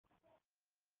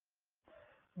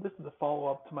This is a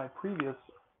follow-up to my previous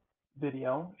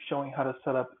video showing how to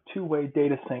set up two-way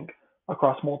data sync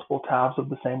across multiple tabs of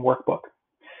the same workbook.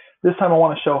 This time I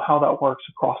want to show how that works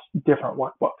across different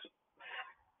workbooks.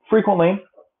 Frequently,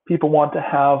 people want to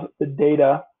have the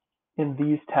data in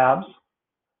these tabs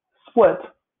split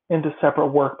into separate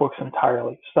workbooks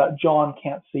entirely so that John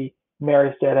can't see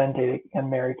Mary's data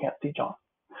and Mary can't see John.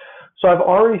 So I've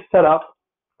already set up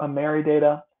a Mary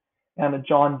data and a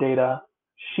John data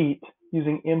sheet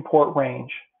using import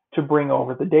range to bring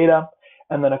over the data,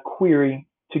 and then a query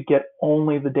to get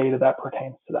only the data that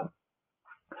pertains to them.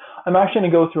 I'm actually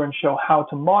going to go through and show how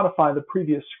to modify the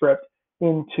previous script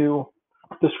into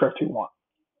the script we want.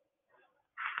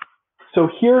 So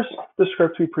here's the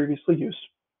script we previously used.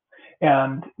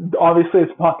 And obviously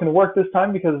it's not going to work this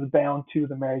time because it's bound to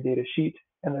the Mary data sheet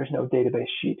and there's no database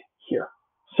sheet here.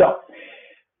 So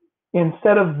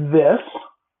instead of this,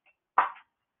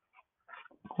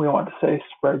 we want to say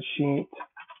spreadsheet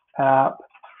app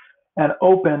and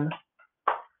open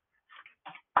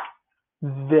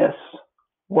this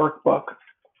workbook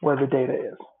where the data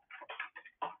is.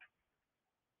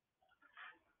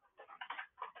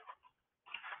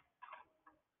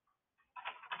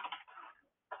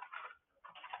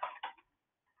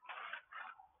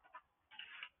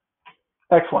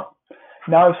 Excellent.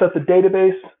 Now I've set the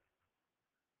database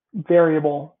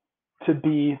variable to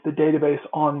be the database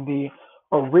on the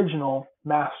original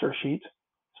master sheet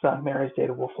so that Mary's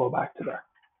data will flow back to there.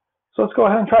 So let's go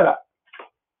ahead and try that.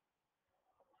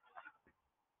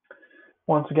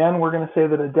 Once again, we're going to say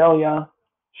that Adelia,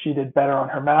 she did better on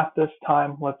her math this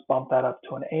time. Let's bump that up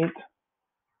to an 8.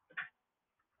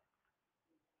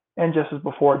 And just as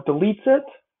before, it deletes it,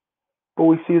 but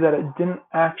we see that it didn't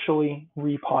actually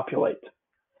repopulate.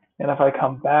 And if I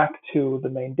come back to the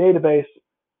main database,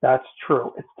 that's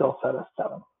true. It's still set as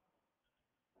 7.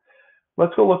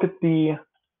 Let's go look at the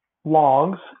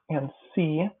logs and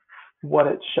see what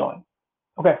it's showing.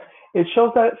 Okay, it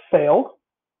shows that it failed.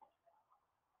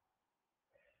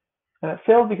 And it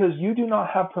failed because you do not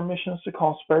have permissions to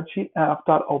call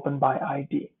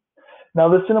SpreadsheetApp.openById. Now,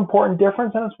 this is an important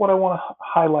difference, and it's what I want to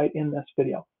highlight in this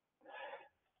video.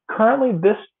 Currently,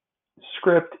 this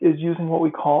script is using what we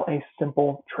call a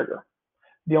simple trigger.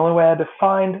 The only way I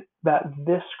defined that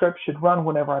this script should run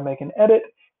whenever I make an edit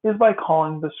is by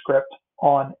calling the script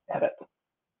on edit.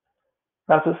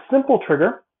 That's a simple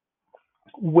trigger,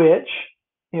 which,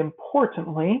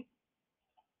 importantly,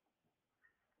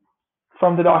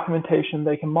 from the documentation,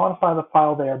 they can modify the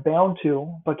file they are bound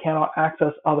to, but cannot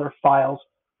access other files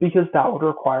because that would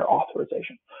require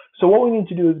authorization. So what we need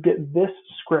to do is get this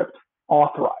script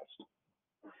authorized.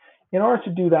 In order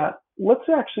to do that, let's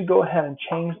actually go ahead and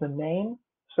change the name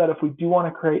so that if we do want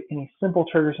to create any simple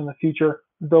triggers in the future,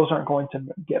 those aren't going to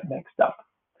get mixed up.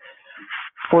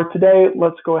 For today,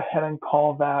 let's go ahead and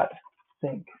call that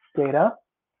syncData.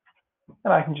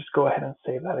 And I can just go ahead and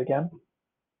save that again.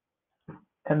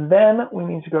 And then we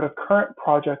need to go to current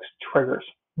projects triggers.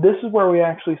 This is where we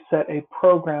actually set a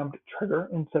programmed trigger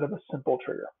instead of a simple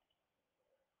trigger.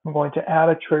 I'm going to add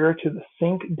a trigger to the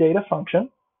syncData function.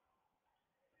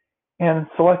 And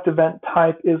select event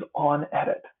type is on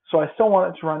edit. So I still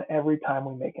want it to run every time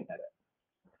we make an edit.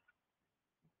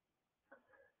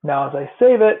 Now, as I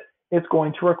save it, it's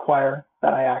going to require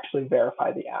that I actually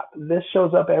verify the app. This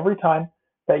shows up every time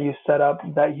that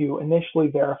you initially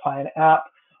verify an app.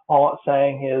 All it's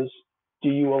saying is, do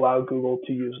you allow Google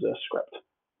to use this script?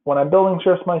 When I'm building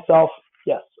scripts myself,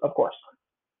 yes, of course.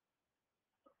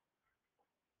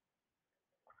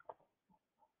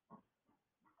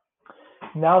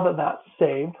 Now that that's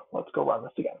saved, let's go run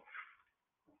this again.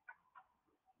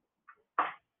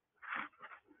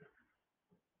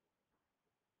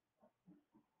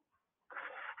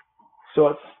 So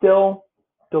it still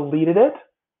deleted it,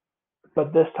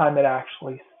 but this time it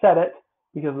actually set it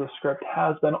because the script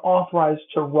has been authorized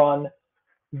to run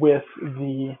with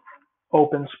the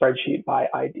open spreadsheet by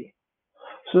ID.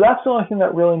 So that's the only thing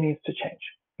that really needs to change.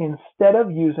 Instead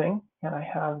of using, and I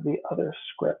have the other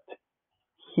script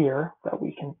here that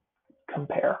we can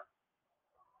compare.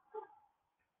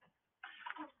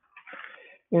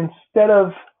 Instead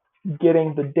of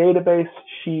getting the database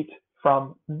sheet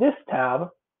from this tab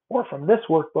or from this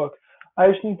workbook,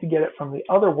 I just need to get it from the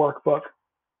other workbook,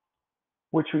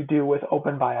 which we do with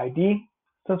openById.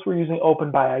 Since we're using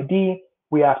openById,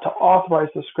 we have to authorize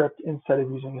the script instead of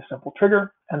using a simple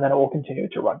trigger, and then it will continue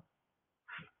to run.